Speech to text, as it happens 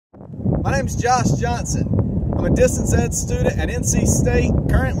My name is Josh Johnson. I'm a distance ed student at NC State,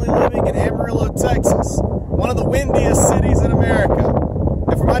 currently living in Amarillo, Texas, one of the windiest cities in America.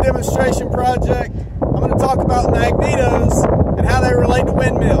 And for my demonstration project, I'm going to talk about magnetos and how they relate to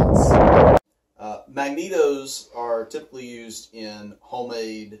windmills. Magnetos are typically used in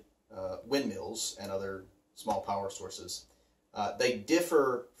homemade windmills and other small power sources. They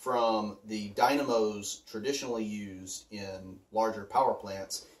differ from the dynamos traditionally used in larger power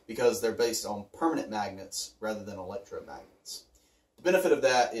plants because they're based on permanent magnets rather than electromagnets. The benefit of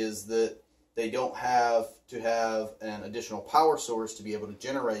that is that they don't have to have an additional power source to be able to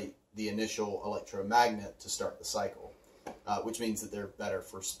generate the initial electromagnet to start the cycle, which means that they're better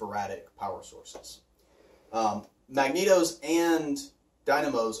for sporadic power sources. Magnetos and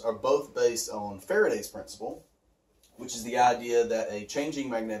dynamos are both based on Faraday's principle, which is the idea that a changing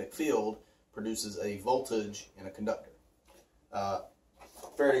magnetic field produces a voltage in a conductor.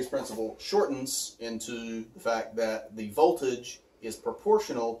 Faraday's principle shortens into the fact that the voltage is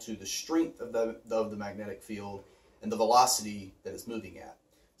proportional to the strength of the magnetic field and the velocity that it's moving at.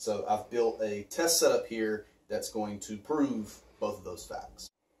 So I've built a test setup here that's going to prove both of those facts.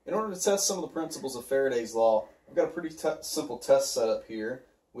 In order to test some of the principles of Faraday's law, I've got a pretty simple test setup here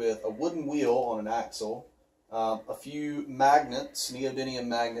with a wooden wheel on an axle, a few magnets, neodymium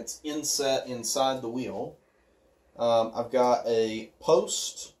magnets, inset inside the wheel. I've got a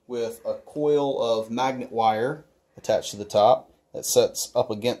post with a coil of magnet wire attached to the top that sets up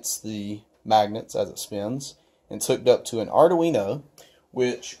against the magnets as it spins. And it's hooked up to an Arduino,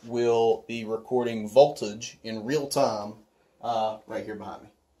 which will be recording voltage in real time right here behind me.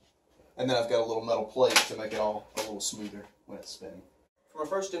 And then I've got a little metal plate to make it all a little smoother when it's spinning. For my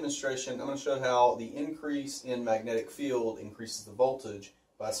first demonstration, I'm going to show how the increase in magnetic field increases the voltage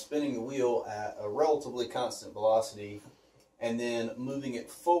by spinning the wheel at a relatively constant velocity and then moving it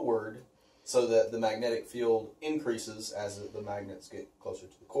forward so that the magnetic field increases as the magnets get closer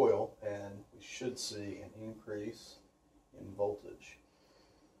to the coil, and we should see an increase in voltage.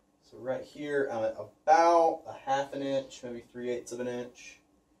 So right here I'm at about a half an inch, maybe 3/8 of an inch.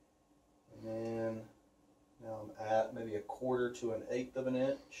 And then now I'm at maybe 1/4 to 1/8 of an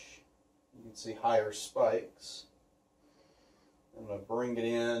inch. You can see higher spikes. I'm going to bring it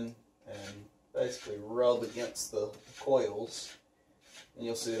in and basically rub against the coils. And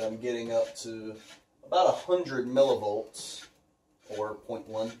you'll see that I'm getting up to about 100 millivolts or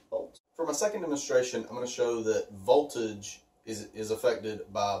 0.1 volts. For my second demonstration, I'm going to show that voltage is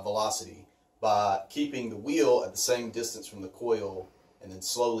affected by velocity by keeping the wheel at the same distance from the coil and then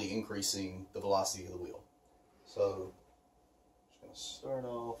slowly increasing the velocity of the wheel. So I'm just going to start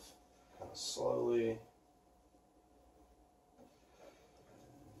off kind of slowly.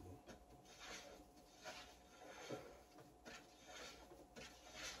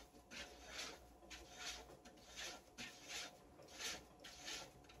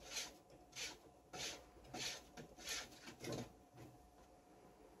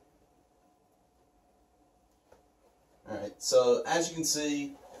 Alright, so as you can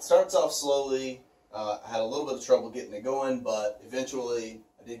see, it starts off slowly. I had a little bit of trouble getting it going, but eventually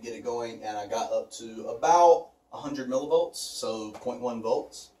I did get it going, and I got up to about 100 millivolts, so 0.1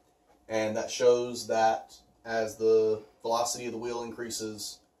 volts. And that shows that as the velocity of the wheel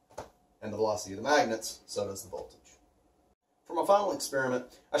increases and the velocity of the magnets, so does the voltage. For my final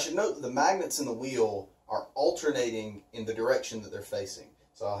experiment, I should note that the magnets in the wheel are alternating in the direction that they're facing.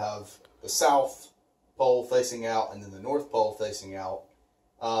 So I'll have the south pole facing out and then the north pole facing out.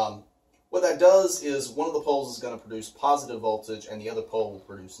 What that does is one of the poles is going to produce positive voltage and the other pole will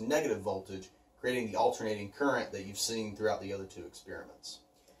produce negative voltage, creating the alternating current that you've seen throughout the other two experiments.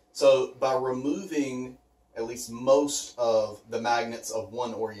 So by removing at least most of the magnets of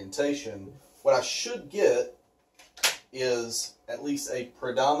one orientation, what I should get is at least a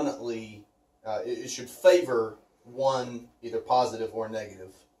predominantly, it should favor one either positive or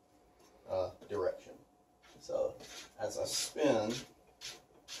negative direction. So as I spin,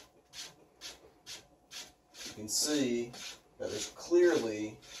 you can see that there's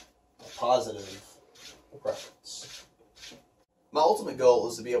clearly a positive preference. My ultimate goal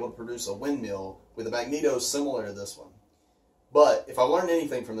is to be able to produce a windmill with a magneto similar to this one. But if I learned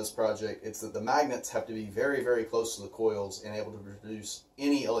anything from this project, it's that the magnets have to be very, very close to the coils and able to produce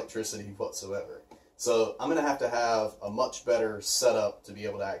any electricity whatsoever. So I'm going to have a much better setup to be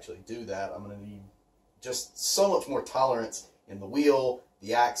able to actually do that. I'm going to need just so much more tolerance in the wheel,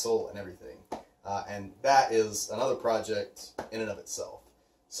 the axle, and everything. And that is another project in and of itself.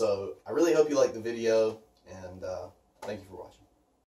 So I really hope you liked the video, and thank you for watching.